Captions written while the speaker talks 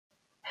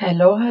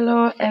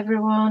Hello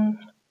everyone.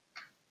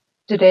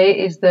 Today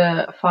is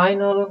the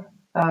final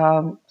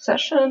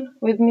session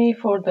with me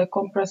for the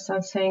compressed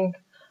sensing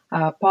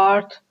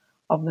part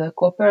of the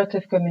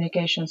cooperative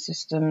communication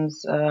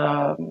systems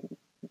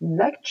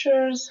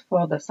lectures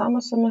for the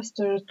summer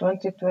semester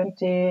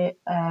 2020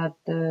 at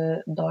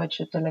the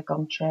Deutsche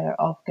Telekom Chair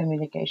of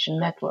Communication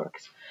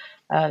Networks.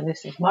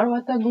 This is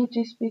Marwa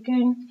Taguti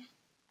speaking.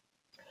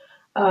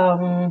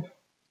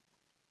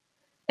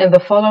 In the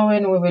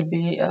following, we will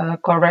be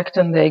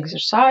correcting the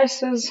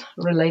exercises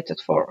related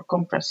for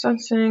compressed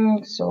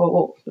sensing.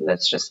 So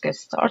let's just get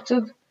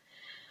started.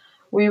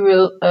 We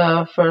will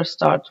first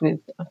start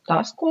with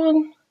task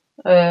 1,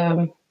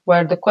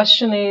 where the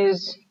question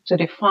is to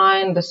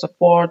define the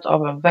support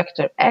of a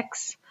vector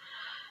x.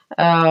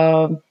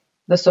 The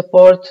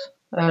support,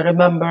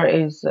 remember,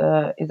 is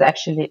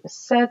actually a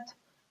set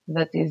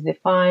that is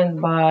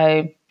defined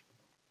by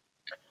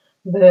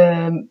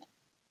the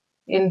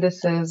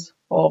indices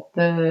of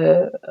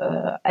the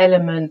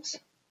elements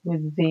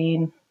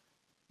within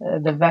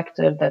the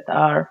vector that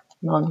are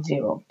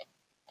non-zero.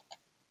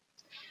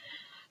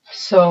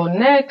 So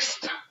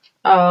next,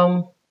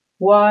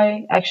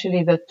 why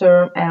actually the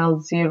term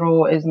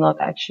L0 is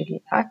not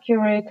actually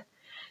accurate,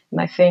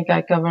 and I think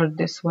I covered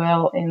this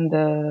well in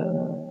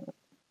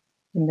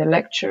the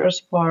lectures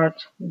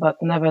part,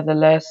 but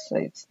nevertheless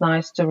it's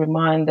nice to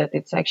remind that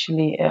it's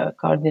actually a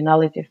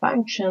cardinality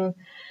function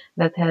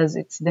that has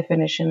its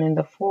definition in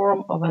the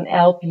form of an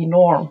LP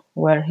norm,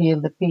 where here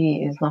the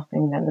P is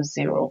nothing than a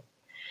 0.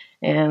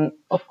 And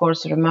of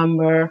course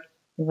remember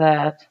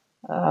that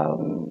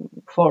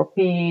for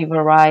P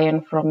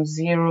varying from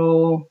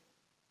 0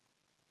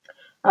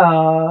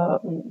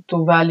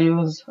 to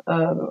values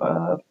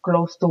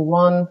close to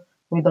 1,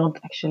 we don't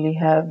actually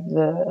have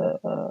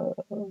the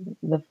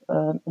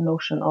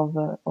notion of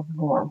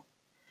norm.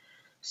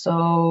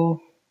 So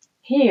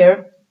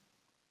here,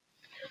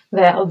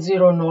 the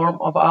L0 norm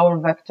of our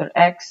vector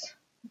x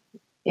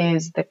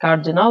is the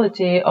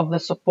cardinality of the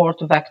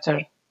support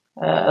vector,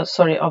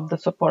 of the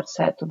support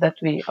set that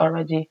we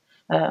already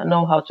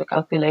know how to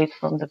calculate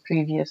from the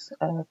previous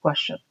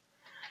question.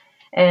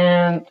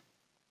 And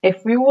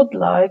if we would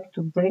like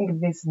to bring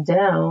this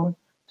down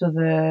to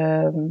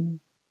the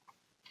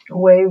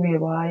way we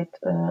write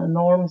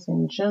norms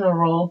in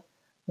general,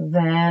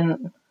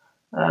 then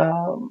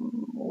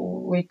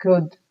we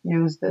could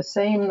use the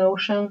same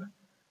notion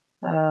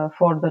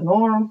for the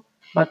norm,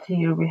 but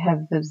here we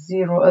have the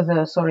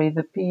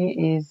the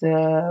P is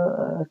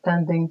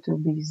tending to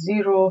be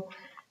 0,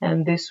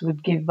 and this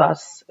would give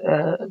us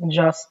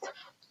just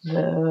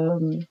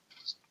the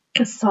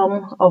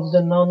sum of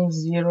the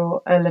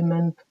non-zero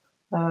element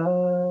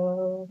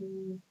the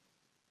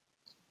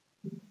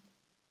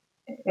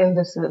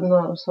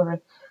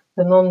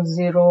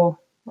non-zero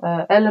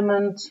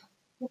element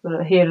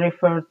here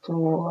referred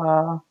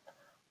to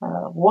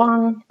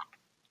 1,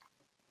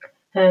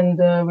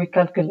 and we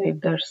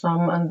calculate their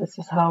sum, and this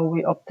is how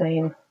we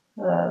obtain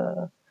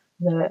the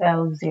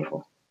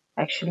L0.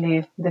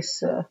 Actually,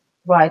 this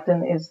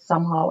writing is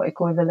somehow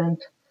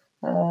equivalent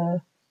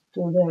to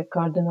the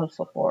cardinal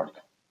support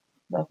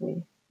that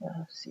we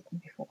seen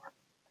before.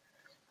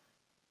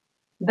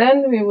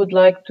 Then we would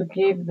like to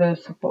give the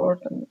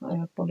support, and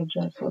I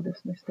apologize for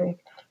this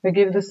mistake. We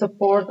give the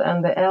support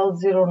and the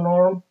L0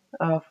 norm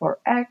for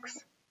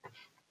x,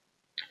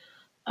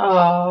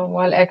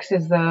 while x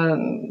is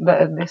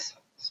this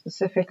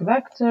specific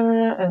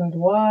vector, and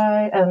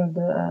y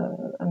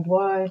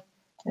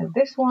is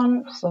this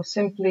one. So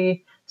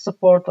simply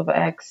support of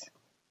x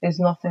is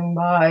nothing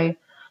by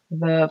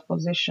the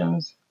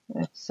positions.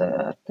 It's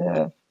at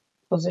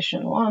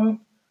position 1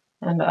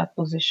 and at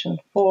position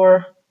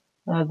 4.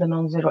 The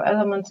non-zero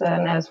elements,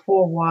 and as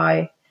for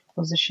y,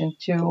 position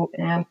 2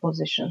 and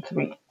position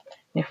 3.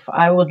 If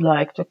I would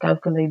like to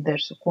calculate their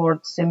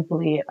support,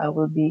 simply I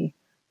will be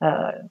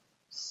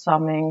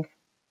summing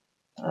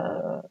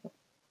the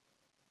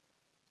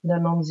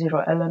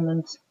non-zero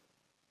elements.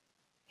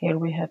 Here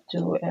we have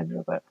 2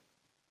 everywhere.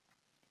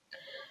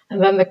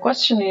 And then the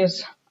question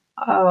is,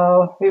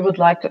 we would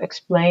like to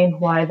explain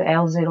why the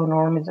L0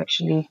 norm is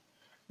actually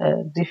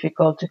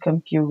difficult to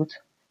compute.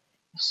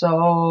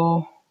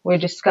 So we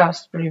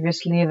discussed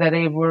previously that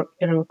it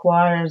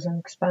requires an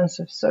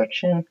expensive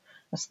searching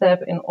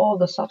step in all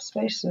the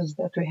subspaces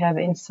that we have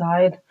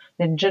inside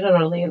the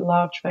generally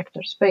large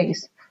vector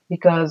space,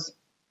 because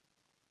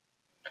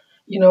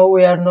we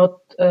are not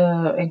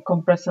in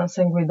compressed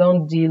sensing, we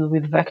don't deal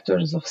with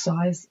vectors of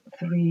size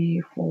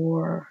 3,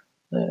 4,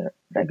 the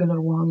regular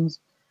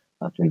ones,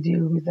 but we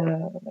deal with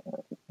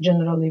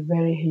generally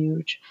very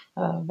huge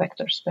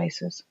vector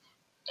spaces.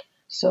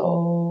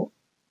 So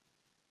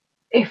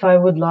if I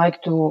would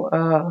like to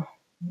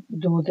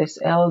do this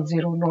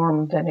L0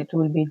 norm, then it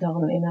will be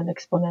done in an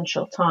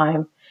exponential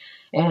time.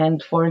 And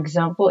for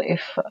example,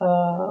 if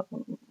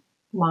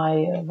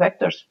my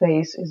vector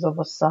space is of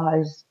a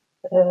size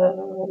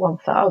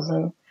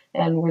 1000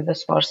 and with a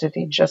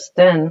sparsity just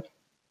 10,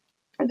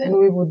 then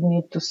we would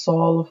need to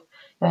solve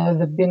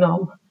the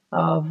binom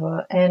of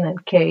n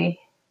and k,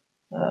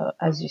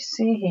 as you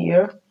see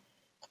here.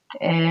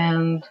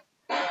 And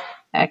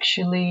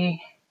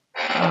actually,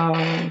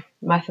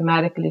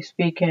 mathematically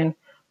speaking,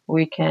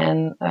 we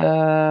can,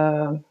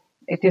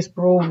 it is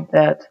proved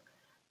that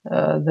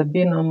the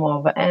binom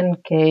of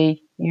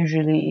nk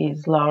usually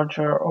is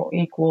larger or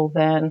equal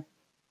than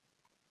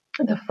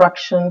the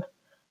fraction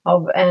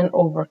of n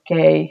over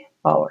k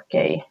power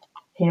k.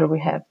 Here we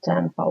have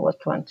 10 power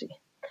 20.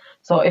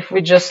 So if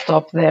we just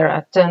stop there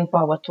at 10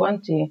 power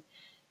 20,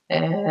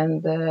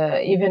 and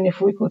even if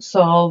we could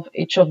solve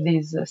each of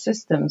these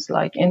systems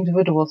like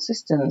individual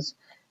systems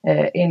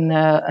in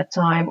a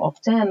time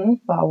of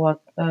 10 power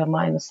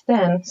minus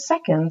 10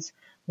 seconds,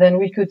 then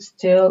we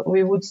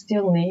would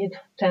still need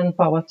 10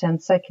 power 10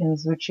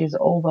 seconds, which is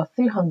over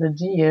 300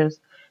 years,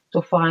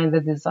 to find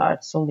the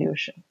desired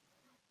solution.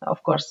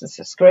 Of course, this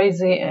is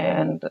crazy,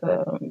 and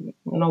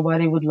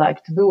nobody would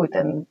like to do it.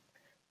 And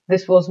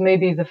this was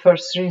maybe the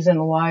first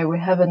reason why we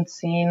haven't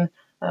seen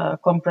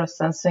compressed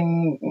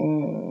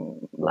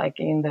sensing like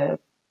in the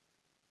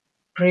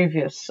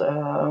previous,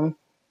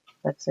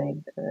 let's say,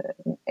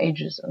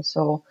 ages.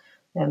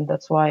 And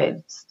that's why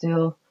it's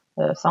still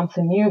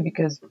something new,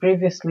 because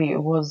previously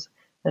it was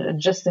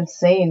just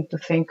insane to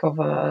think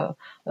of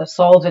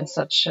solving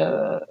such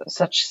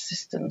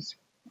systems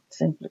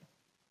simply.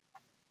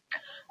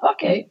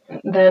 Okay,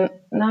 then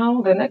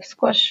now the next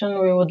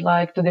question we would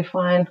like to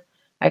define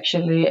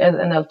actually as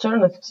an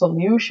alternative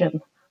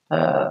solution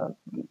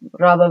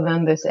rather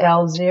than this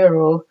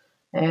L0,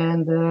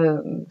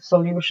 and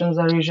solutions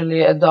are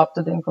usually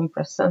adopted in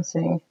compressed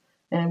sensing,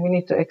 and we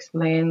need to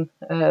explain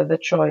the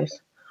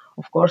choice.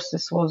 Of course,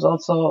 this was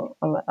also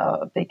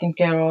taken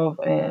care of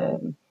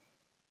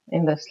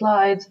in the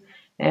slides,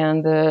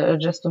 and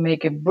just to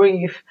make it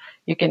brief,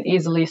 you can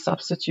easily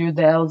substitute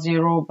the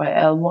L0 by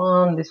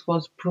L1. This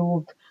was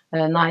proved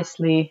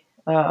nicely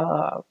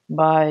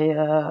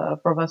by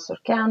Professor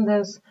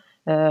Candace,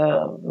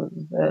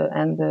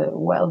 and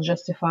well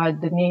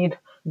justified the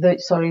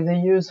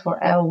use for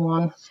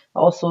L1,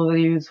 also the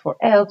use for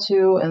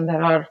L2, and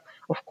there are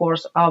of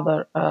course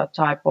other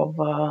type of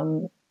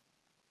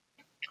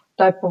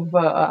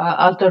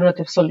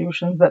alternative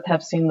solutions that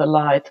have seen the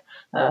light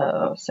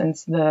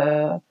since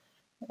the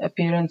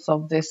appearance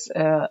of this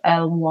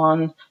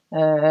L1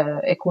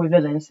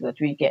 equivalence that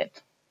we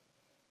get.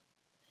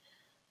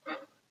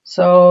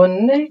 So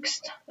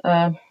next,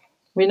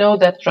 we know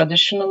that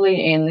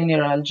traditionally in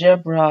linear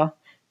algebra,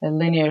 a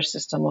linear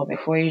system of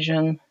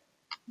equation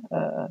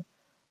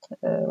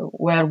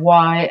where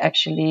y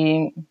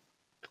actually,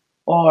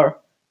 or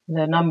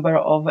the number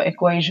of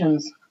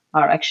equations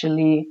are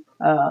actually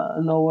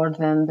lower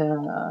than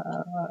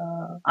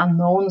the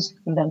unknowns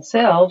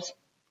themselves.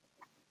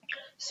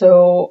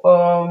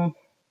 So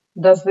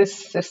does this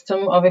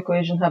system of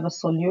equation have a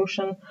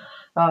solution?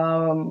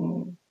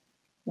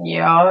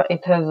 Yeah,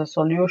 it has a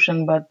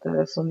solution, but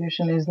the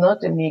solution is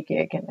not unique.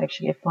 You can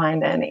actually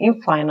find an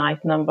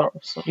infinite number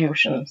of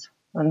solutions,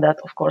 and that,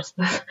 of course,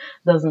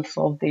 doesn't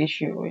solve the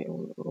issue.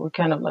 We're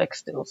kind of like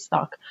still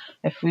stuck.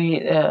 If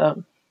we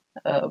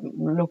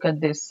look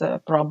at this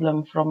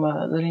problem from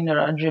a linear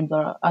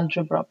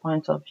algebra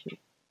point of view.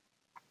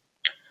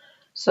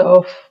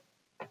 So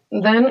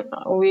then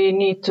we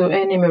need to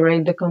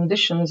enumerate the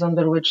conditions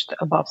under which the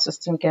above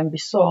system can be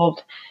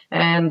solved,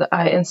 and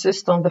I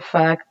insist on the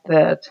fact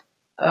that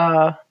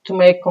to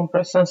make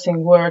compressed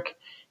sensing work,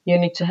 you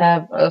need to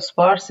have a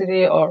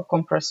sparsity or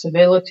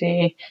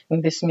compressibility,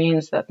 and this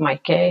means that my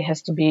k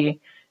has to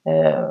be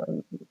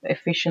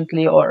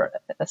efficiently or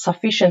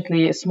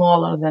sufficiently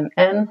smaller than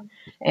n,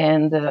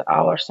 and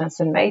our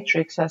sensing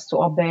matrix has to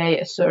obey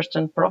a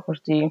certain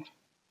property,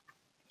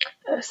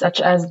 such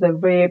as the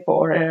WIP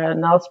or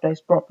null space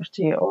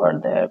property or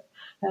the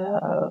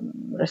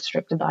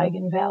restricted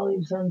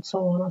eigenvalues and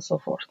so on and so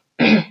forth.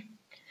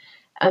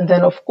 And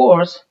then, of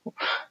course,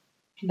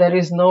 there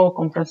is no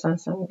compressed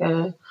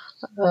sensing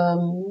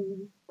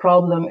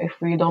problem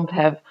if we don't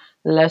have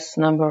less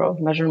number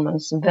of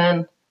measurements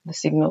than the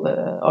signal,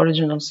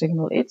 original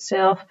signal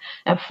itself.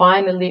 And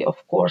finally, of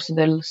course,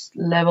 the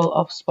level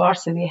of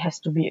sparsity has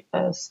to be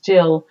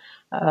still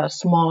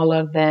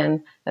smaller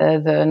than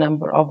the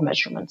number of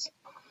measurements.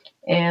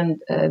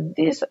 And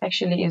this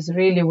actually is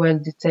really well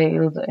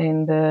detailed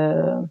in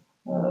the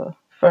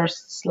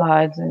first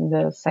slides in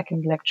the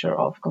second lecture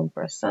of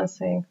compressed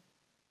sensing.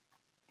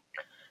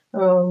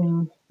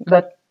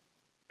 That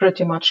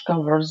pretty much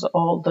covers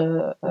all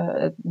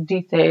the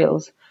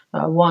details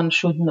one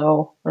should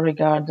know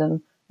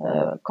regarding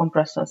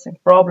compressed sensing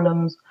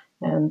problems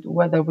and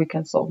whether we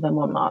can solve them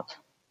or not.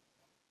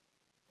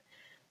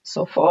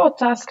 So for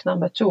task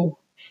number 2,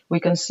 we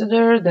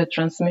consider the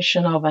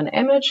transmission of an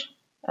image,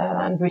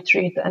 and we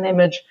treat an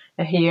image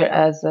here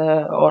as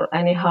or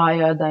any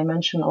higher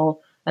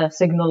dimensional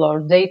signal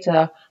or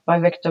data by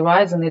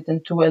vectorizing it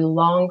into a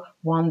long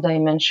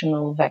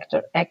one-dimensional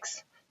vector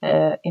x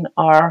in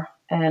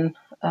Rn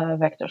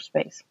vector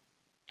space.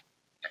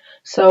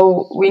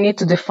 So we need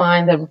to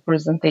define the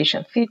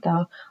representation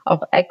theta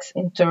of x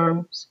in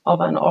terms of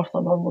an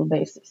orthonormal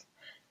basis.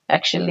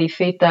 Actually,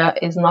 theta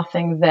is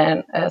nothing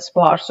than a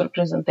sparse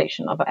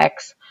representation of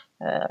x.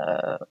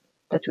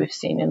 that we've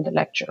seen in the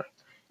lecture,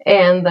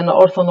 and an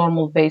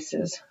orthonormal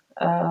basis,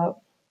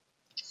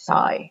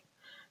 psi,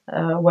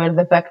 where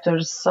the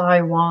vectors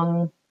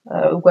psi1,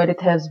 where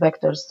it has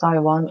vectors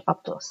psi1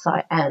 up to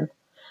psi n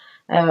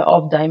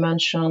of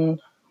dimension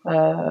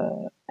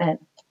n.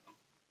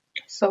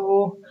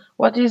 So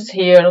what is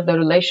here the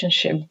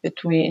relationship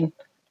between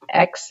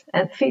x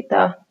and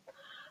theta?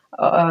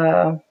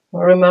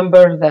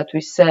 Remember that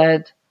we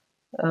said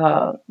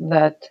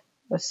that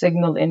a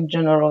signal in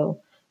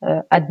general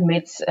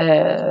admits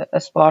a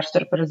sparse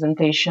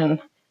representation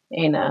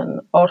in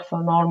an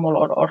orthonormal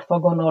or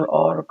orthogonal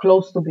or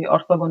close to the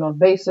orthogonal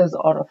basis,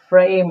 or a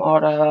frame,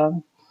 or a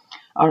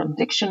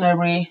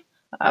dictionary.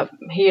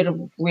 Here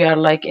we are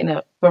like in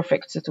a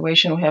perfect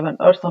situation. We have an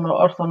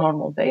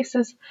orthonormal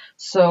basis.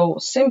 So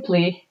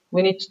simply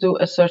we need to do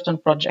a certain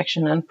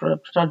projection, and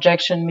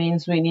projection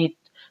means we need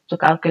to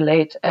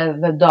calculate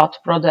the dot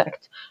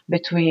product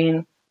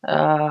between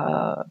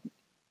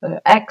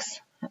x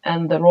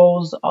and the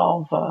rows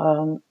of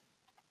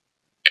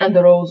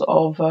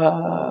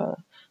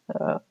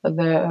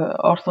the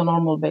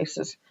orthonormal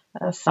basis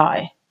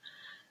psi,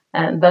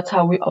 and that's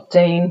how we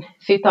obtain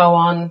theta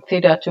 1,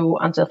 theta 2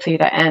 until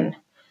theta n,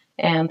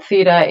 and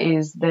theta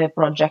is the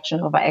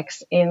projection of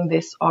x in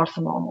this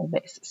orthonormal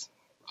basis.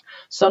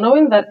 So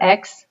knowing that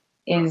x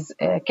is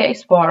k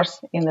sparse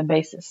in the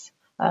basis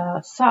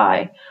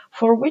psi,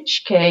 for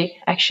which k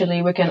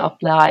actually we can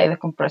apply the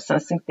compressed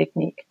sensing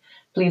technique.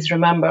 Please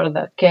remember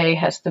that k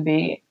has to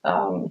be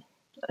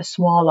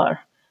smaller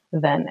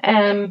than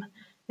m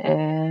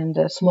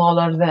and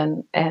smaller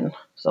than n.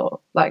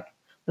 So like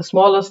the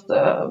smallest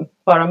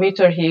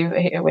parameter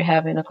here we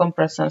have in a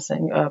compressed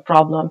sensing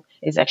problem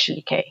is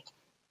actually k.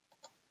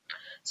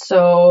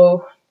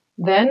 So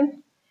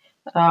then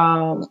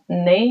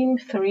name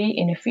 3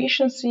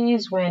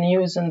 inefficiencies when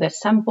using the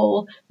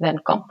sample then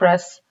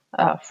compress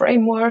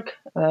framework,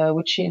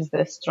 which is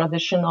this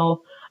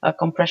traditional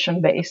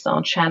compression based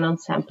on Shannon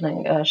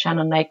sampling,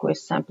 Shannon-Nyquist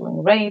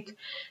sampling rate.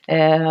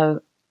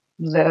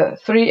 The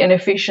 3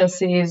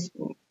 inefficiencies,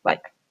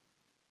 like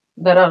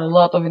there are a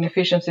lot of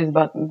inefficiencies,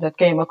 but that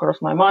came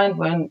across my mind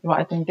when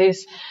writing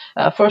this.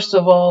 First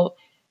of all,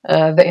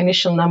 the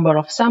initial number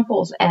of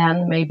samples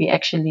n may be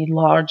actually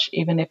large,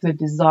 even if the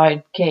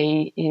desired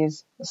k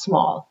is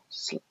small.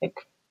 It's like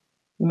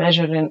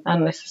measuring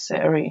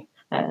unnecessary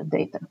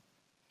data.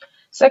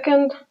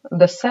 Second,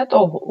 the set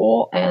of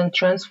O and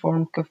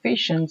transform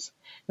coefficients,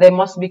 they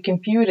must be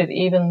computed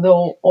even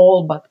though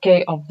all but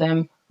k of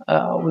them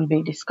will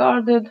be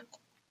discarded.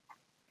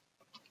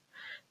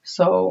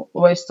 So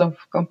waste of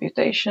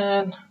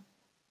computation,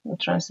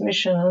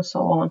 transmission, and so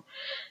on.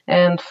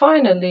 And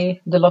finally,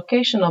 the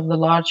location of the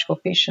large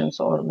coefficients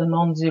or the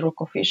non-zero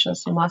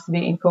coefficients must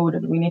be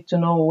encoded. We need to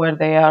know where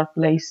they are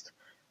placed,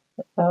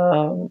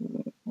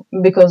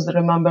 because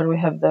remember we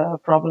have the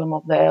problem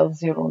of the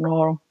L0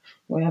 norm.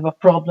 We have a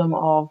problem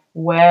of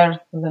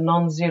where the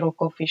non-zero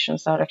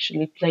coefficients are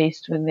actually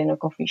placed within a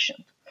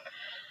coefficient.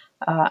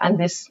 And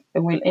this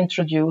will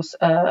introduce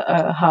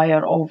a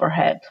higher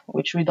overhead,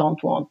 which we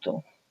don't want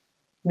to,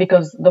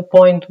 because the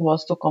point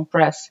was to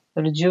compress,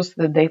 reduce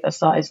the data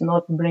size,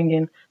 not bring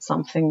in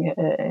something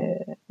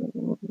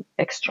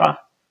extra,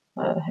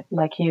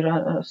 like here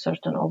a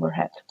certain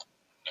overhead.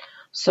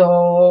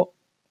 So,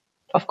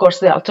 of course,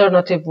 the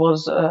alternative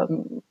was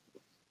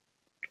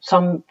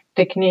some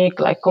technique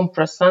like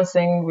compressed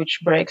sensing,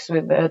 which breaks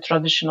with the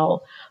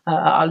traditional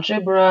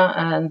algebra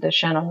and the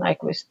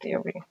Shannon-Nyquist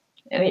theory.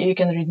 And you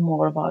can read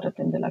more about it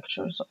in the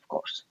lectures, of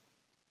course.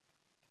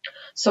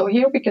 So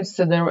here we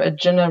consider a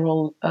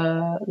general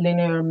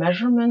linear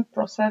measurement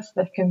process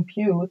that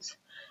computes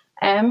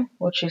m,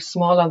 which is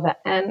smaller than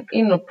n,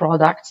 inner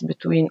products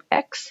between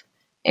x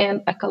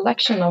and a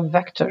collection of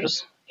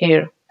vectors.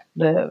 Here,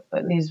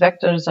 these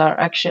vectors are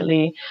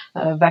actually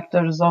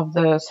vectors of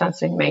the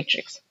sensing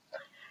matrix,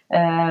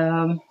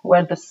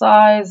 where the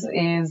size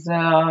is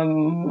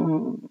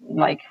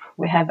like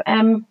we have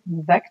m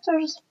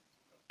vectors.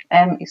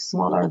 M is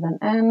smaller than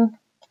n,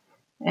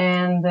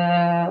 and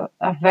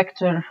a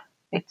vector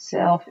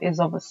itself is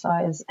of a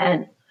size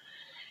n.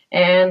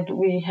 And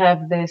we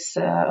have this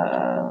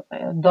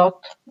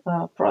dot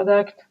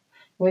product.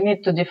 We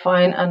need to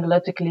define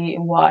analytically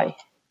y.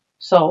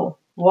 So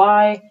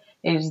y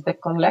is the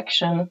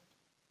collection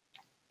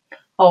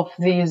of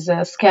these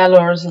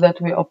scalars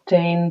that we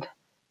obtained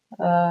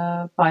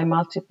by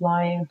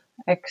multiplying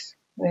x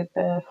with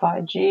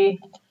phi g,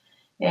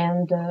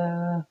 and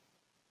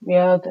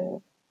yeah,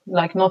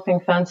 like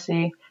nothing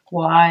fancy,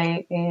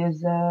 y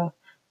is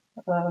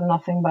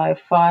nothing by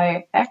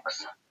phi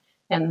x,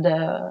 and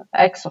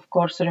x, of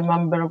course,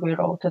 remember we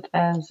wrote it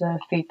as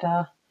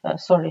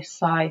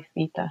psi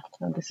theta,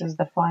 and this is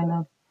the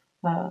final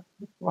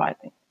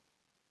writing.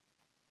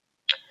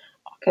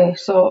 Okay,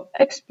 so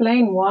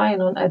explain why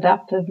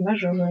non-adaptive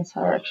measurements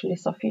are actually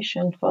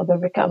sufficient for the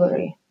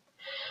recovery.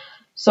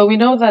 So we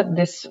know that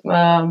this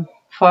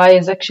phi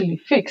is actually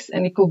fixed,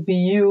 and it could be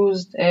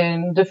used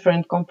in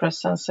different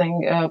compressed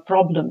sensing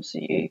problems,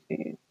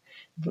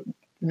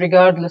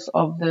 regardless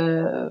of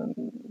the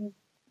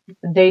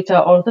data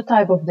or the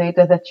type of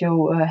data that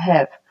you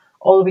have.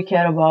 All we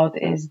care about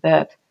is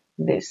that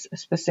this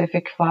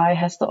specific phi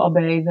has to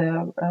obey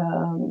the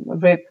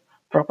RIP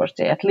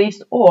property at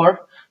least,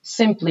 or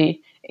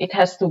simply it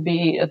has to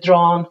be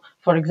drawn,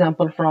 for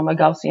example, from a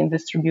Gaussian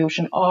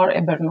distribution or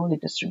a Bernoulli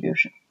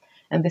distribution.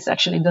 And this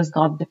actually does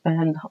not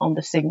depend on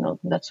the signal.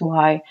 That's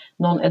why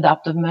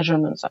non-adaptive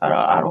measurements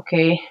are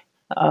okay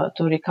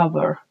to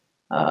recover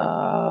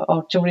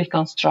or to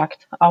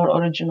reconstruct our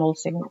original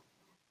signal,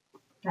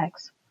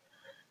 X.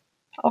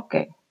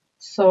 Okay,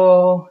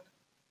 so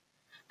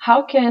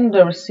how can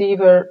the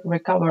receiver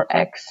recover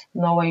X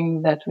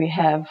knowing that we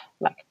have,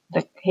 like,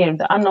 here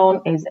the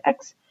unknown is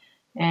X,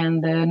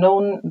 and the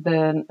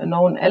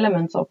known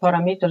elements or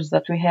parameters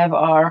that we have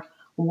are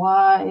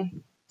Y,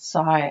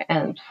 psi,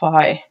 and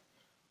phi.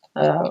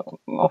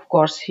 Of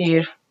course,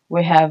 here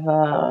we have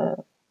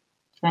an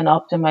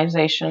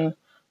optimization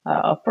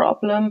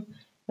problem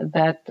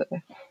that,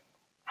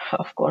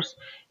 of course,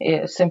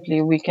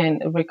 simply we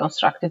can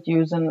reconstruct it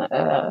using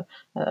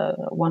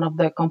one of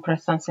the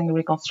compressed sensing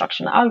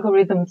reconstruction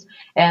algorithms.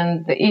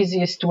 And the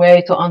easiest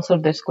way to answer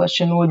this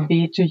question would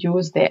be to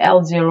use the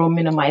L0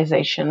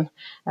 minimization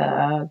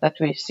that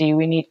we see.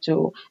 We need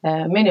to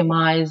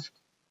minimize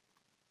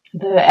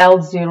the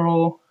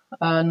L0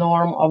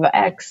 norm of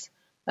X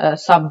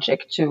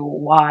subject to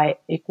Y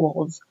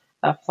equals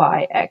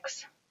phi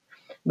X.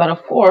 But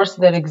of course,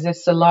 there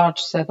exists a large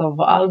set of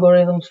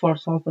algorithms for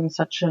solving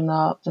such an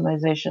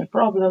optimization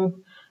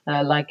problem,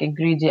 like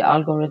greedy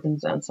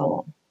algorithms and so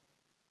on.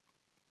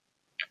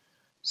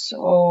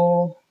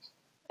 So,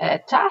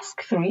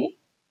 task 3.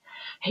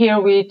 Here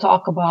we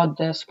talk about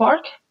the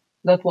spark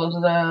that was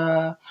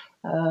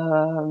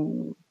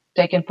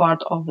taken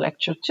part of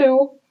lecture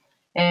 2.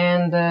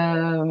 And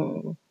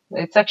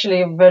it's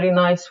actually a very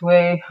nice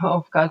way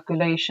of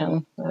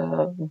calculation.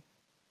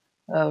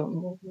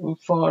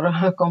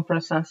 For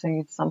compressed sensing,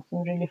 it's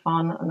something really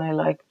fun, and I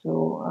like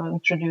to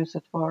introduce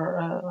it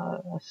for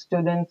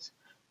students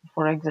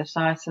for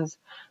exercises.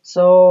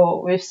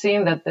 So we've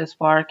seen that the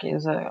spark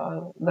is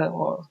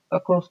the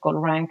Kruskal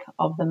rank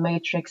of the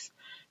matrix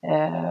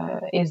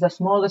is the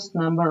smallest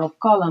number of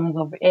columns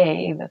of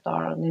A that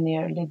are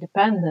linearly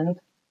dependent,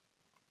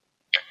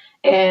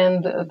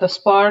 and the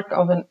spark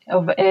of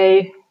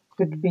A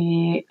could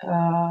be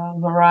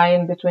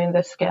varying between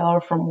the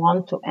scalar from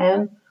 1 to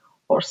n,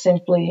 or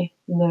simply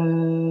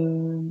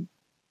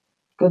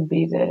could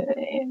be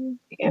the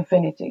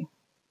infinity.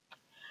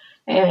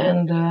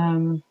 And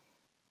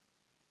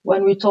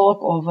when we talk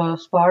of a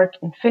spark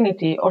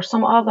infinity, or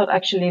some other,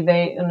 actually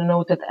they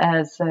note it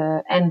as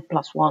n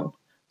plus 1.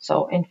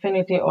 So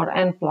infinity or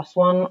n plus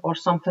 1, or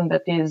something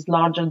that is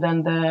larger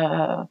than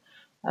the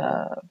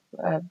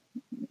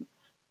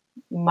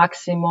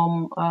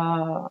maximum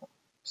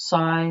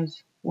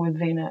size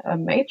within a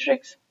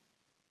matrix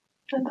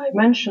and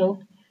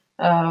dimension.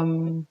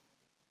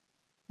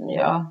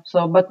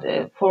 But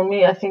for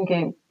me, I think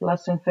a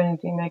plus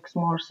infinity makes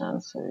more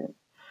sense.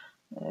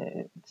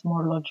 It's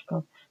more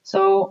logical.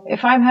 So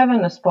if I'm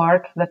having a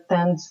spark that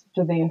tends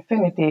to the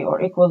infinity or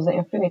equals the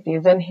infinity,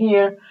 then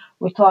here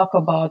we talk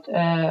about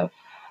a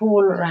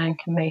full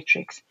rank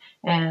matrix,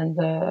 and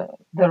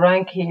the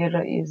rank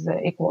here is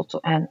equal to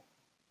n.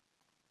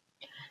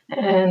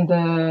 And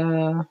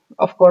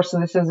of course,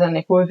 this is an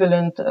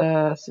equivalent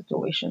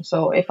situation.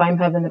 So if I'm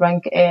having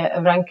rank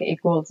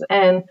equals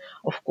n,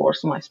 of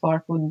course my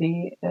spark would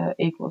be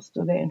equals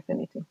to the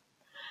infinity.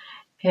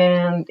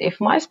 And if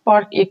my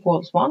spark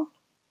equals 1,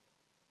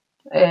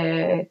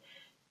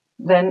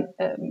 then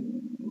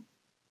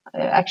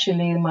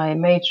actually my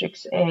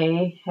matrix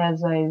A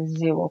has a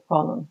 0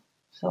 column.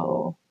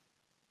 So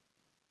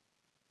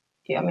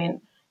yeah, I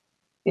mean,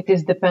 it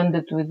is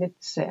dependent with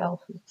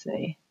itself, let's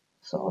say.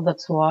 So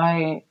that's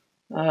why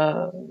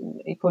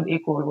it could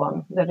equal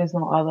 1. There is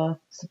no other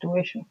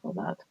situation for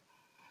that.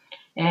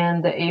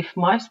 And if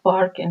my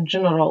spark in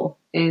general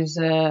is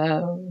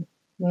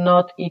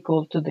not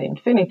equal to the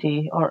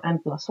infinity, or n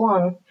plus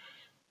 1,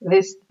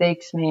 this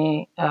takes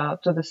me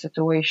to the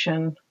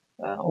situation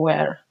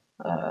where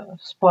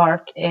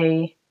spark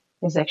A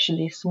is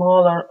actually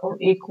smaller or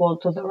equal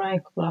to the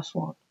rank plus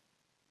 1.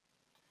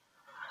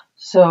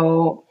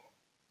 So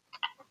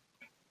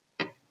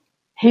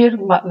here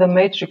the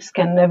matrix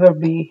can never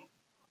be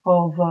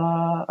full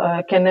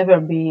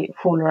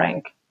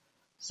rank.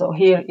 So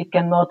here it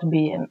cannot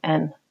be an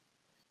n.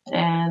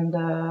 And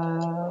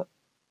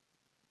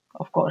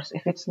of course,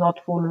 if it's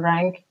not full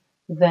rank,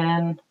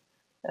 then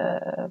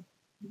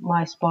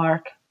my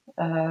spark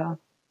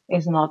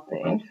is not the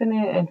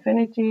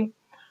infinity,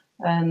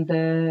 and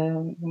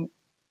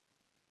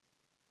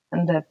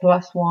the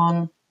plus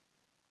 1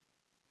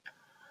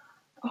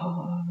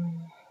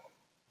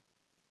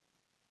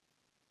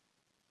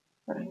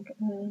 rank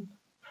n.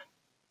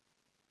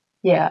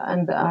 Yeah,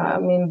 and I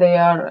mean they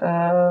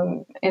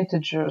are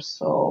integers,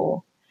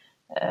 so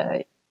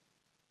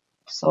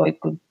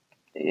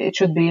it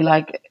should be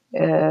like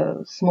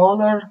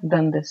smaller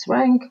than this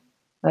rank,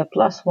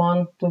 plus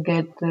 1 to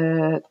get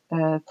the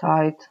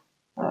tight,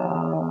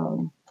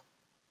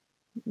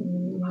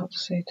 how to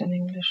say it in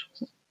English.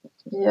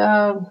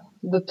 Yeah,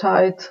 the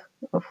tight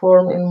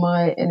form in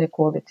my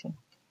inequality.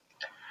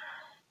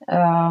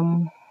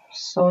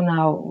 So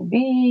now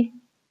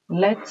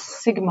let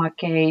sigma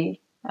k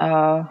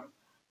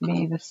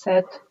be the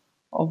set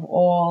of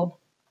all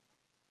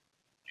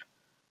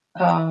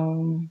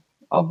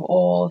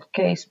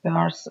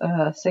k-sparse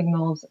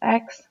signals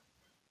x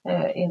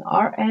in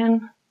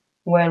Rn,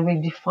 where we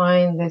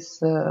define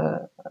this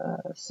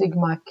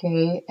sigma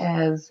k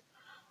as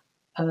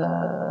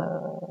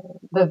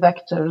the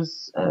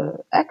vectors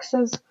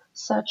x's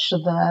such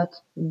that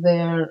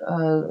their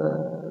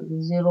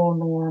zero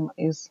norm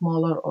is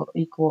smaller or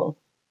equal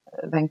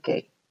than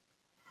k.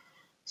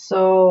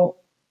 So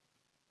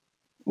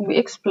we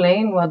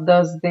explain what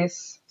does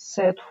this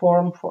set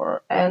form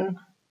for n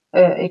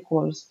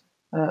equals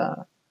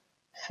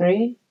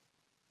 3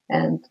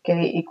 and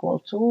k equal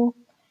 2.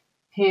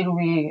 Here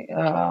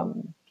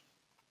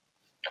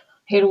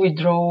we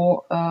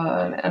draw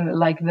and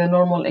like the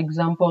normal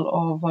example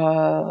of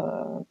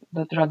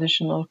the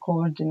traditional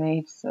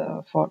coordinates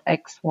for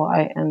x,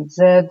 y, and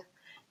z,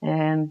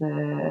 and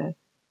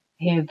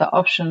here the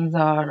options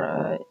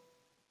are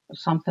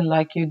something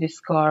like you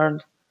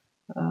discard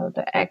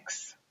the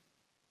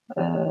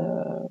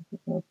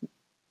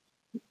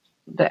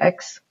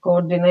x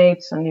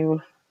coordinates, and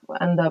you will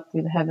end up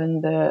with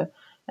having the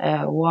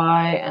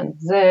y and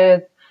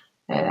z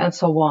and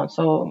so on.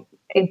 So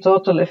in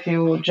total, if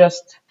you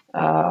just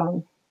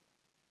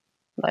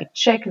like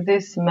check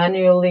this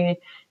manually,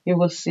 you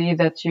will see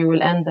that you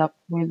will end up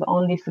with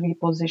only 3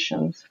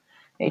 positions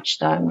each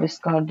time,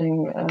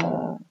 discarding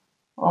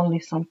only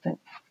something.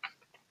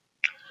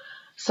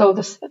 So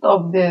the set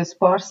of the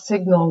sparse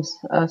signals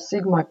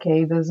sigma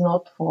k does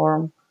not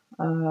form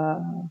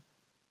a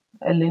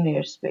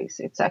linear space.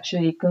 It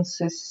actually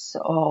consists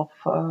of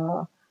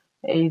the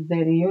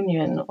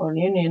union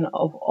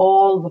of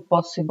all the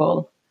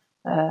possible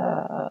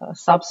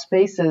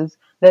subspaces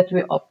that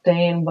we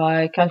obtain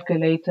by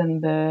calculating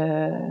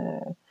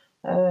the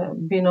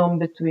binom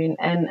between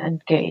n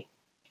and k.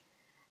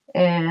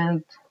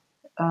 And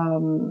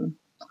in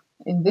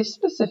this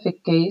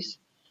specific case,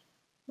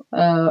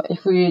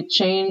 if we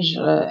change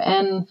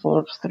n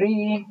for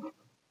 3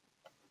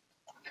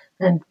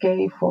 and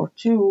k for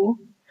 2,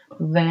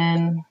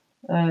 then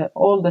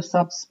all the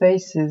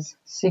subspaces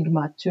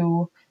sigma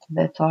 2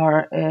 that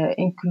are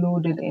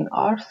included in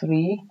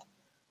R3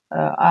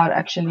 are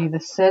actually the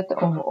set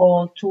of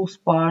all 2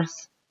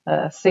 sparse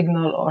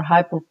signal or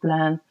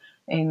hyperplan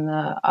in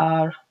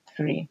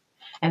R3.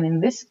 And in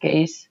this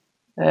case,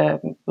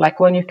 like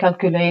when you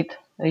calculate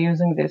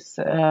using this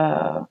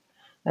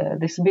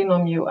this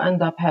binom, you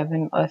end up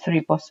having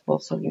 3 possible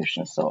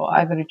solutions. So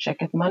either you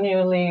check it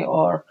manually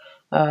or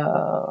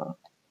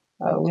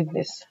with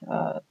this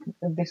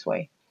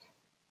way.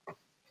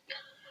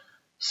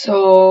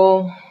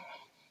 So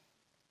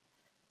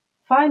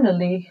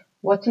finally,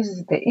 what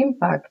is the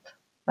impact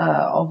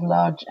of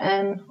large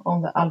n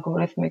on the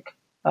algorithmic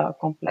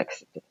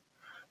complexity?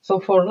 So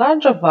for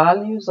larger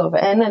values of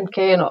n and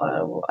k,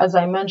 as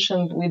I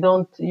mentioned, we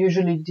don't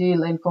usually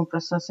deal in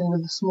compressing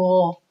with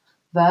small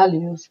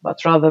values,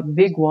 but rather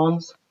big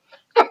ones.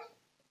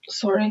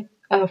 Sorry.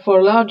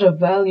 For larger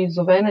values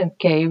of n and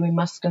k, we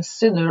must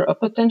consider a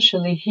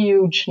potentially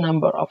huge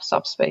number of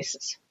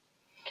subspaces.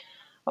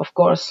 Of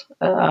course,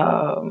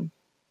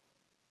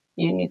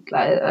 you need,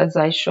 as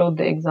I showed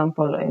the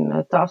example in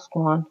task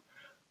 1,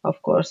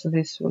 of course,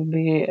 this will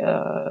be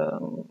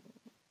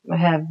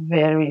have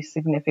very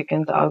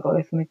significant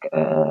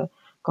algorithmic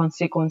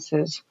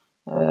consequences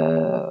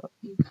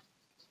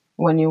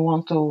when you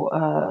want to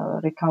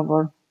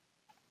recover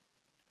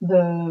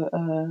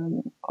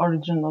the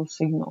original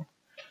signal.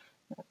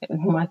 It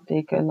might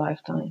take a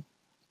lifetime.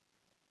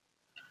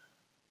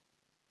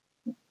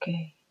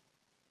 Okay.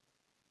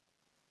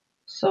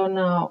 So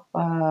now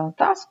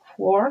task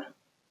 4.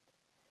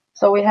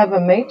 So we have a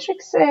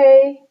matrix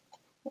A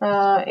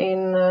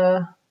in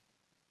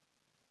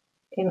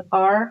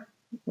R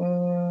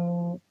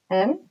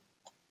M.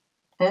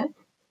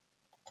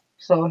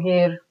 So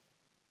here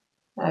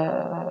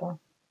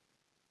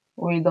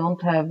we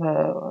don't have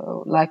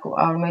like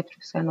our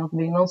matrix cannot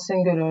be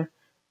non-singular,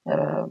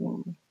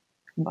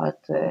 but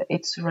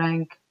its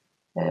rank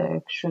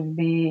should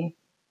be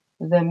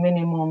the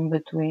minimum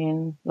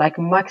between, like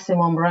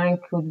maximum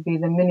rank would be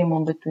the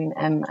minimum between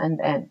M and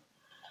N.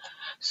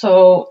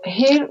 So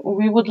here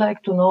we would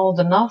like to know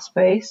the null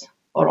space,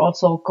 or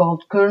also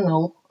called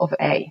kernel of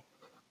A.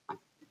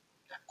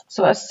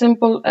 So as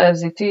simple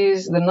as it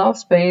is, the null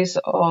space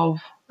of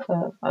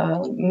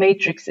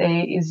matrix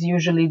A is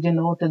usually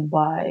denoted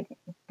by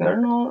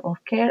kernel or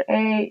ker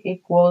A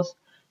equals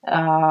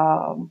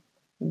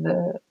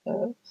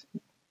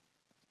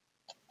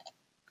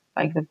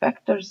like the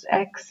vectors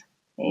x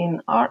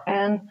in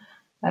Rn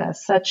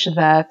such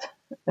that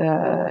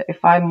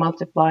if I'm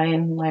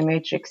multiplying my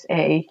matrix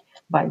A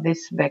by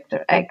this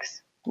vector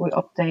x, we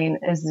obtain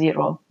a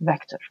 0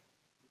 vector.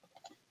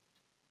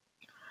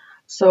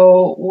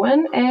 So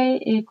when A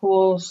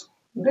equals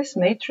this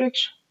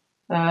matrix,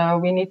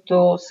 we need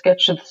to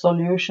sketch the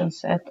solution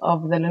set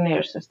of the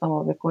linear system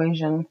of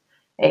equation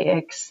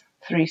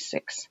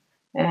AX36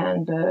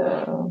 and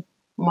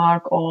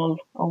mark all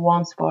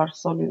one-sparse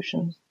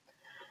solutions.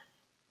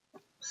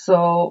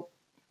 So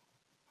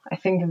I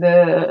think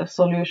the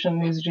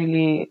solution is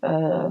really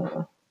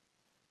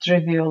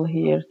trivial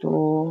here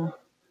to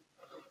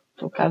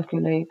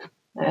calculate,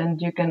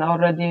 and you can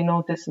already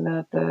notice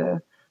that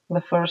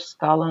the first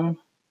column,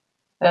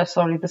 the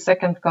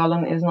second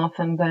column is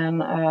nothing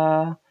than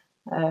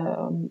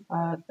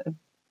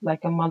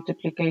like a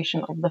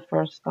multiplication of the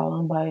first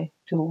column by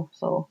 2.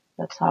 So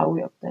that's how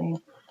we obtain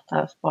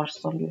sparse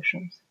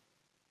solutions.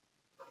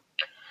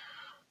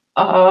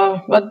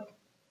 But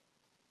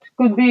it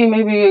could be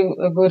maybe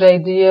a good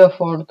idea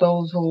for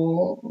those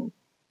who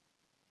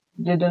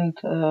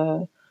didn't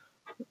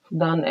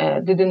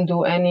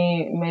do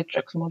any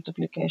matrix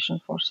multiplication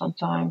for some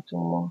time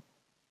to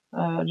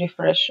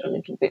refresh a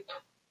little bit.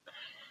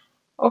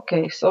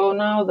 Okay, so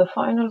now the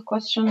final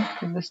question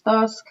of this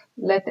task.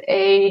 Let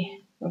A,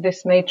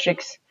 this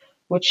matrix,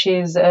 which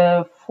is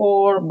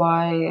 4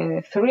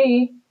 by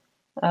 3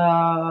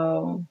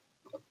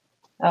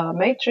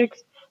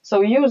 matrix.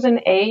 So using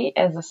A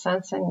as a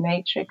sensing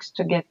matrix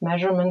to get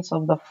measurements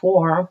of the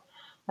form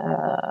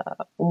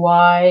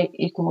y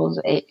equals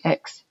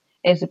ax.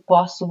 Is it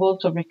possible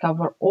to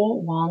recover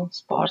all one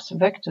sparse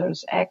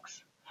vectors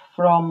x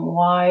from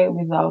y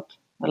without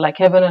like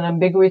having an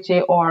ambiguity,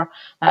 or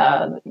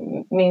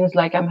means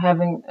like I'm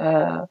having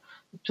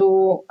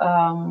two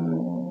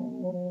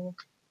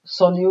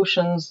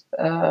solutions,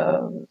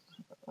 how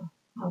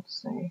to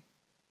say,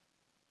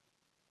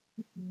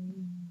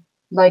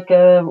 like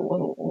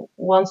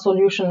one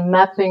solution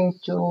mapping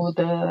to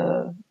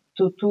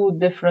two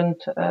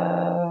different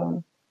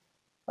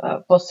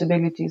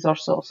possibilities or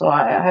so. So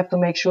I have to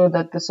make sure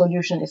that the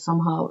solution is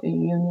somehow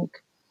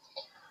unique.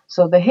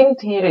 So the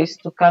hint here is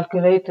to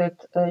calculate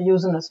it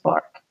using a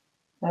spark.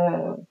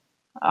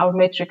 Our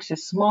matrix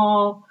is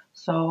small,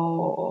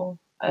 so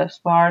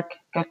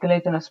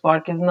calculating a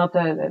spark is not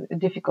a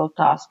difficult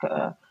task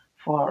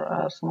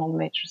for small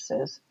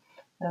matrices.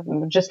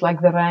 Just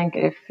like the rank,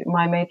 if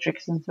my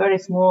matrix is very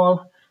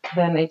small,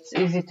 then it's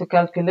easy to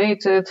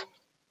calculate it.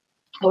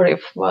 Or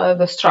if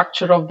the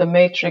structure of the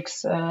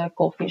matrix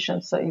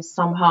coefficients is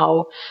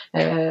somehow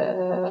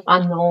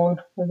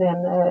unknown,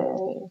 then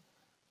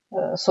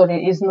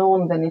is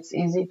known, then it's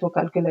easy to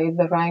calculate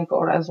the rank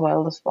or as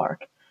well the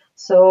spark.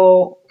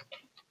 So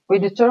we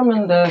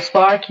determine the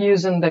spark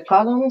using the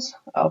columns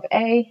of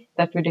A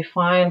that we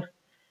define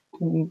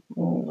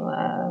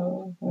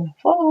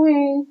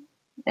following,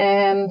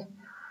 and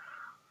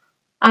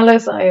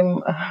unless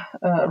I'm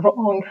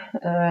wrong,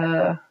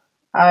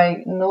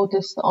 I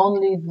noticed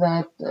only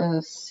that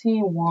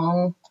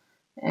C1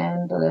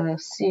 and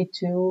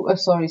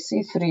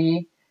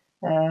C3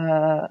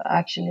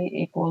 actually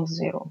equals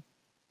 0.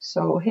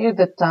 So here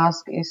the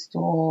task is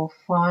to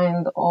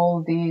find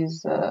all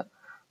these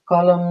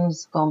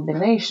columns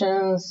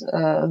combinations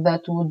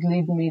that would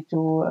lead me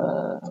to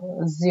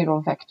a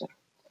 0 vector.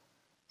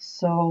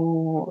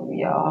 So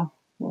yeah,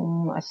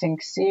 I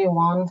think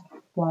C1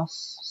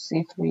 plus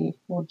C3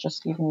 would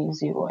just give me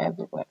 0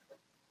 everywhere.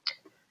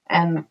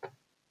 And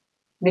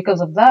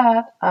because of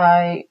that,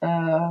 I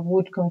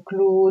would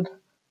conclude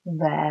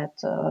that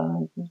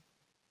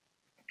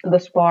the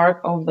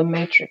spark of the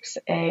matrix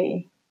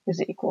A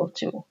is equal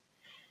to.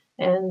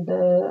 And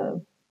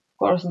of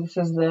course, this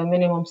is the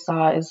minimum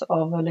size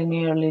of a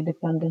linearly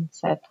dependent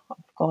set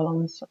of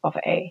columns of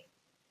A.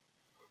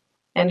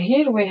 And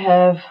here we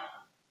have,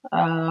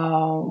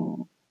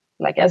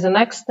 like as a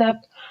next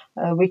step,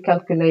 we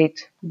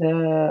calculate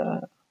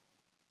the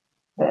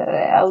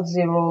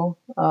L0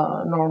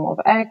 norm of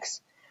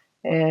X.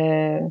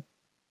 It's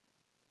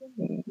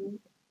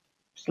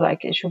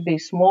like it should be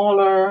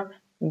smaller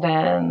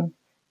than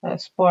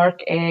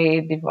spark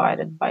A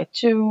divided by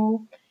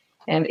 2.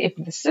 And if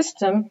the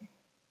system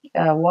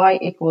y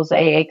equals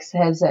ax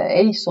has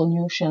a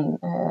solution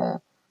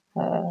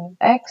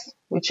x,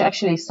 which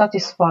actually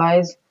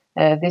satisfies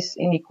this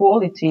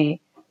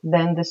inequality,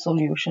 then the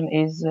solution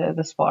is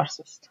the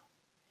sparsest.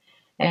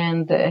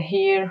 And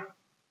here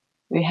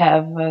we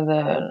have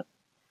the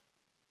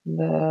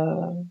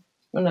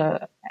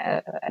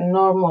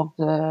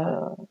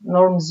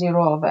norm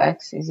 0 of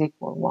x is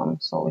equal 1,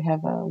 so we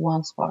have a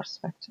one sparse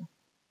vector.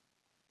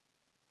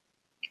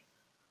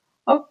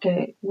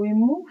 Okay, we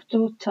move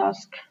to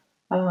task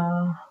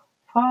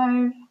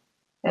 5,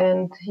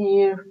 and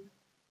here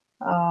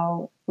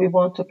we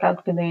want to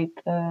calculate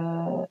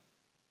the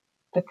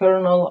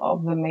kernel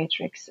of the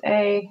matrix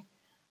A.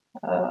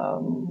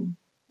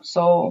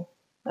 So,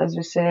 as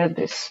we said,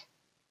 this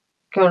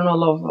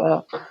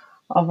kernel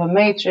of a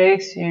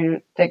matrix,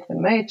 you take the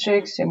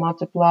matrix, you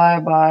multiply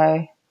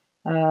by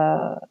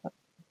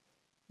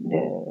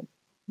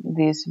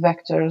these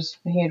vectors.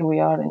 Here we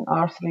are in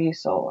R3,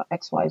 so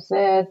x, y,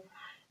 z,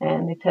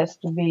 and it has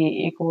to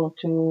be equal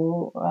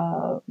to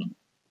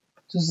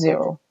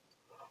 0.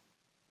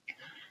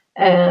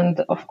 And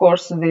of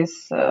course,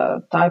 this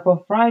type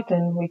of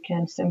writing we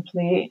can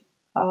simply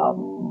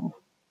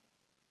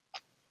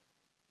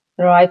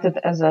write it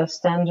as a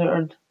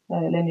standard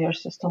linear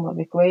system of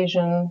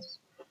equations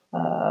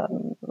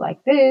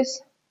like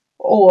this,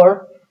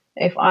 or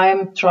if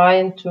I'm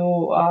trying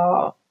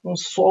to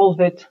solve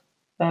it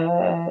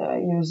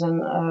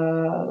using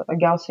a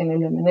Gaussian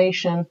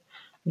elimination,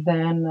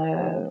 then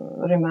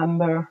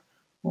remember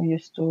we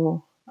used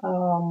to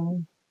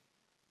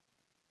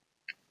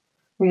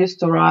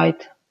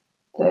write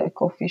the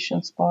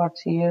coefficients part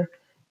here,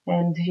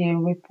 and here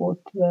we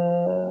put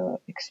the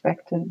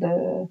expected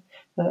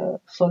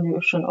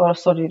solution, or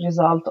sorry,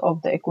 result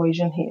of the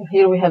equation here.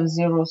 Here we have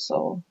 0,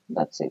 so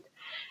that's it.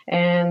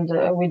 And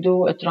we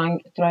do a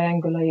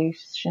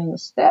triangulation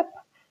step,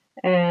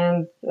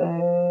 and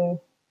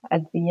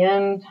at the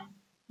end,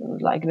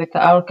 like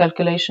our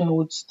calculation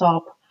would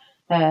stop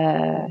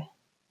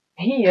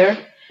here,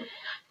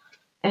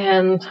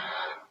 and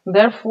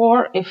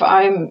therefore, if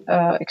I'm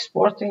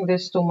exporting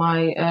this to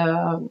my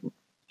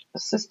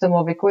system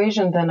of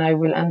equation, then I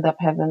will end up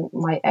having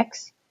my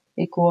x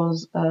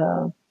equals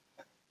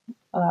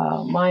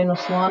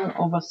minus 1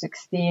 over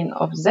 16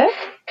 of z,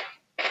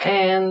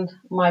 and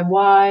my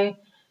y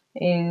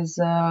is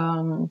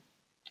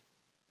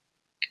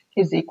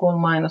equal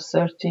minus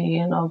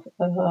 13 of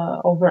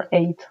over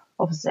 8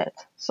 of z.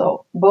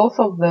 So both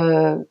of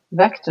the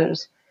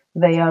vectors,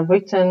 they are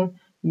written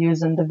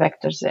using the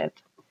vector z.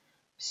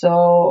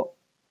 So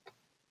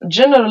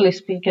generally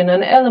speaking,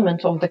 an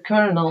element of the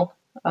kernel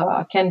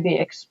can be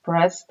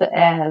expressed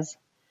as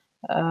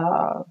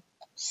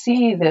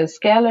C, the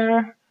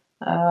scalar,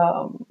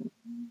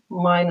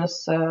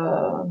 minus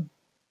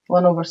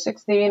 1 over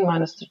 16,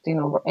 minus 13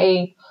 over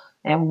 8,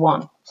 and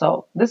 1.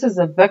 So this is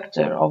a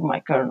vector of my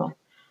kernel.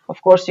 Of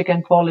course, you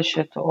can polish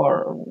it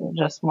or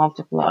just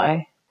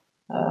multiply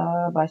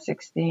by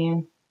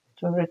 16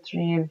 to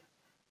retrieve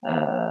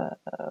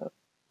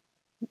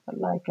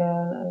like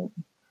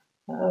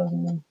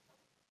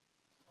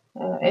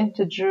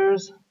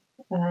integers,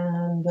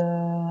 and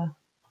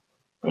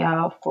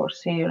yeah, of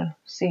course here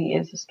C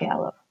is a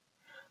scalar.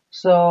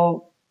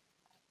 So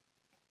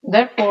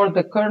therefore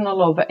the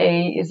kernel of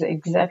A is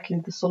exactly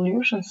the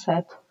solution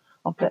set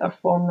of the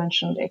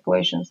aforementioned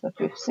equations that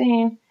we've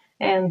seen,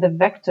 and the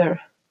vector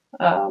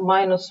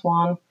minus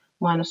 1,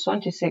 minus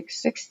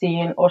 26,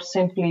 16, or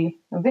simply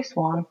this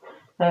one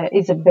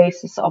is a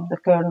basis of the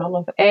kernel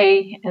of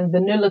A, and the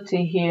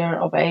nullity here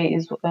of A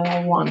is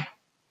 1.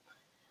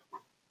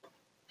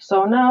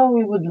 So now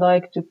we would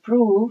like to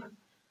prove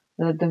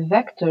that the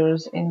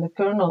vectors in the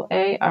kernel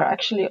A are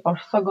actually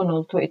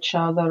orthogonal to each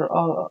other,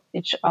 or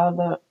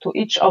to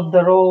each of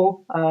the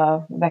row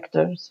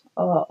vectors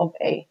of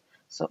A.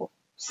 So,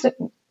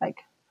 like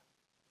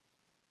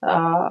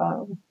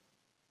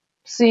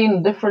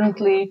seen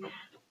differently,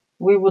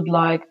 we would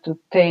like to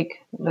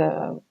take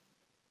the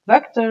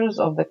vectors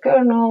of the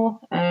kernel,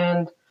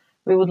 and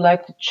we would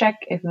like to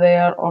check if they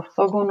are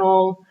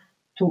orthogonal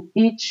to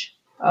each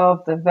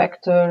of the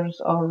vectors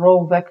or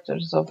row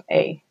vectors of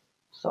A.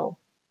 So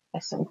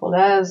as simple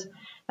as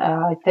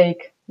I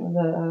take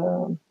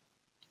the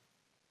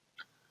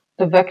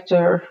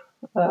vector,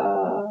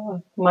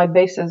 my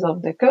basis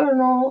of the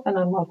kernel, and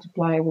I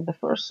multiply with the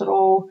first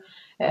row.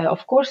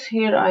 Of course,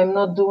 here I'm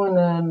not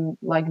doing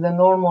like the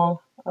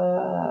normal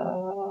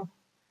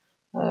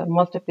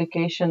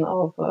multiplication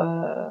of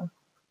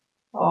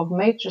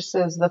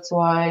matrices. That's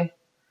why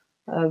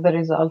the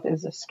result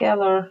is a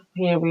scalar.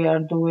 Here we are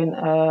doing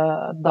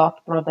a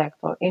dot product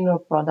or inner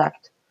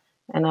product,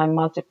 and I'm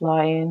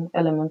multiplying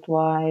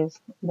element-wise,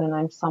 then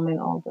I'm summing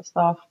all the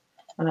stuff,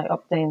 and I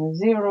obtain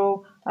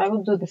 0. I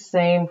will do the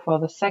same for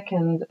the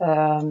second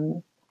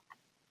row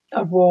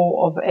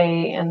of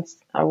A, and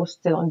I will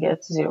still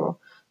get 0.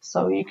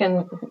 So you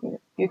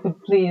could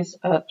please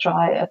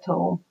try at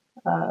home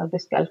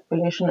this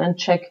calculation and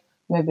check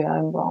maybe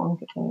I'm wrong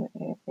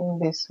in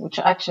this, which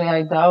actually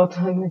I doubt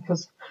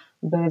because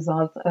the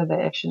results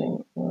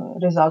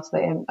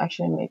they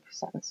actually make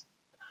sense.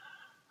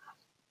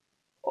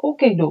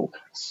 Okay, doke.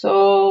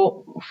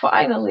 So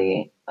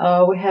finally,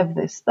 we have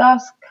this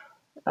task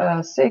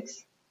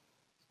 6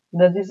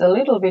 that is a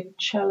little bit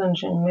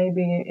challenging.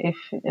 Maybe if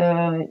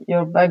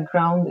your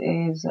background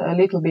is a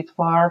little bit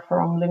far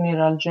from linear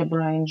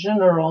algebra in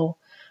general,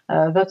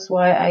 that's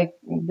why I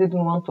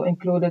didn't want to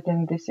include it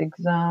in this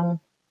exam,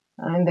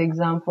 in the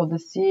exam for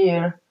this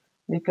year,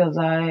 because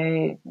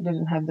I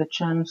didn't have the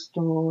chance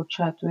to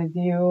chat with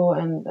you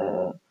and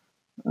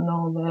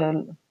know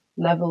the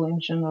level in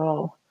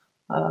general,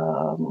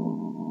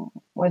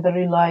 whether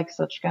you like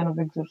such kind of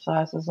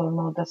exercises or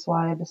not. That's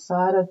why I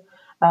decided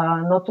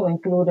not to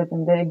include it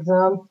in the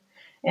exam.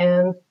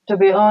 And to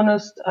be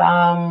honest,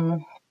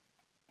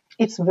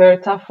 it's very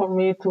tough for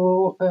me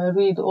to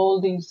read all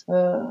these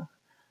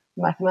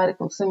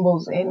mathematical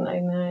symbols in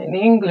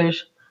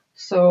English.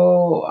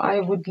 So I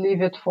would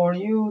leave it for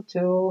you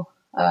to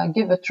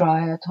give a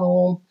try at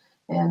home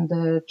and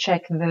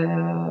check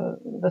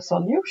the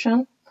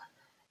solution.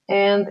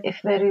 And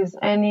if there is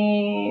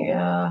any,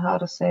 how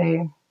to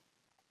say,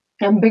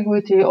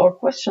 ambiguity or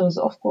questions,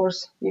 of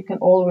course, you can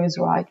always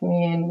write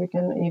me, and we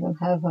can even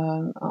have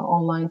an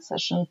online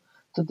session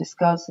to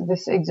discuss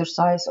this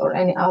exercise or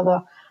any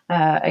other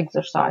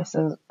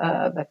exercises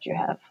that you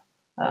have,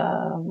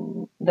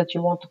 that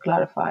you want to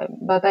clarify.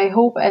 But I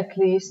hope at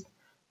least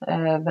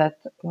that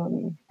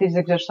these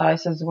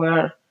exercises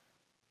were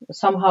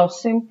somehow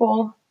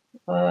simple,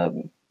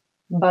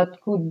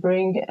 but could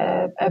bring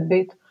a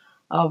bit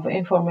of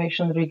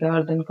information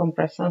regarding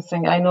compressed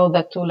sensing. I know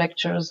that 2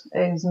 lectures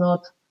is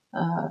not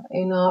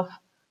enough,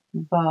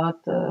 but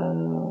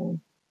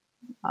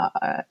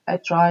I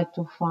try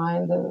to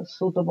find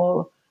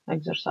suitable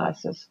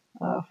exercises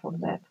for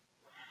that.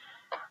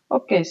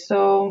 Okay,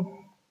 so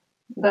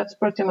that's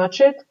pretty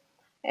much it.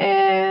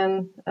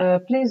 And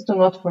please do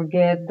not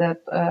forget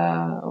that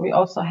we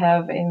also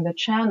have in the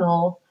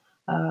channel,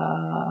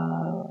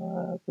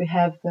 we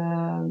have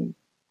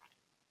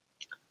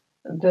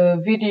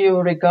the video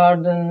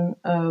regarding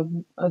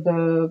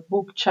the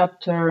book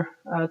chapter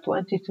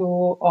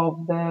 22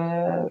 of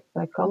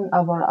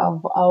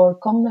our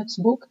ComNets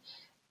book.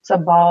 It's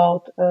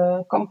about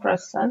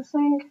compressed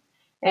sensing,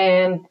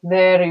 and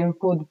there you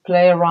could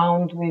play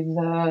around with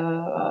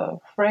the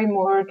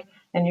framework,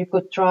 and you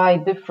could try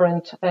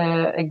different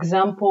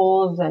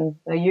examples, and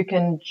you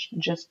can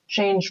just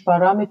change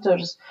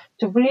parameters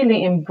to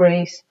really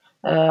embrace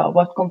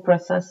what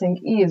compressed sensing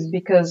is,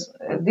 because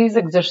these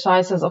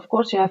exercises, of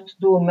course, you have to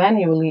do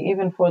manually.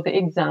 Even for the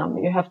exam,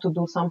 you have to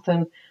do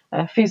something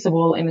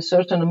feasible in a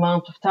certain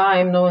amount of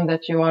time, knowing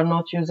that you are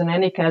not using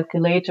any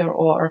calculator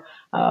or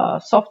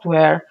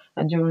software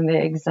during the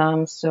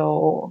exam.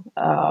 So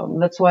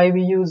that's why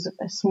we use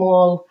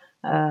small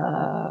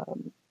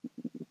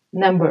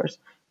numbers.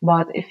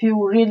 But if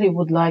you really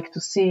would like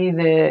to see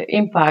the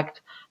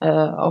impact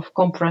of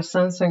compressed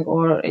sensing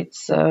or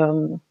its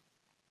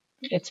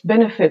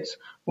benefits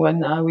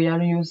when we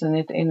are using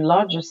it in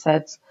larger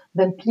sets,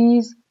 then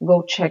please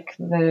go check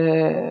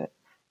the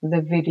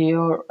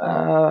video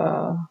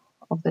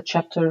of the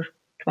chapter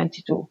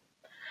 22.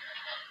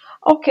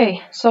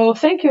 Okay, so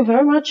thank you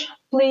very much.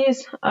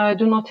 Please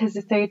do not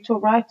hesitate to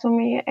write to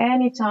me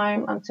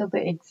anytime until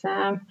the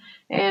exam.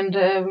 And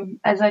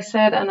as I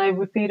said, and I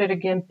repeat it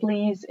again,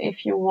 please,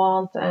 if you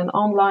want an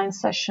online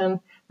session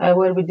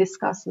where we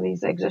discuss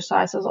these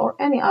exercises or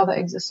any other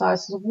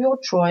exercises of your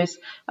choice,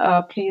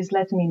 please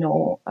let me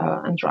know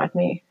and write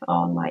me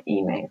on my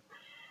email.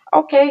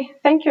 Okay,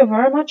 thank you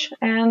very much,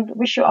 and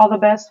wish you all the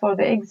best for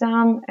the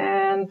exam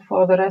and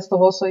for the rest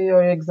of also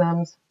your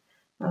exams.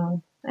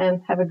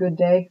 And have a good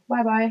day.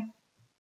 Bye-bye.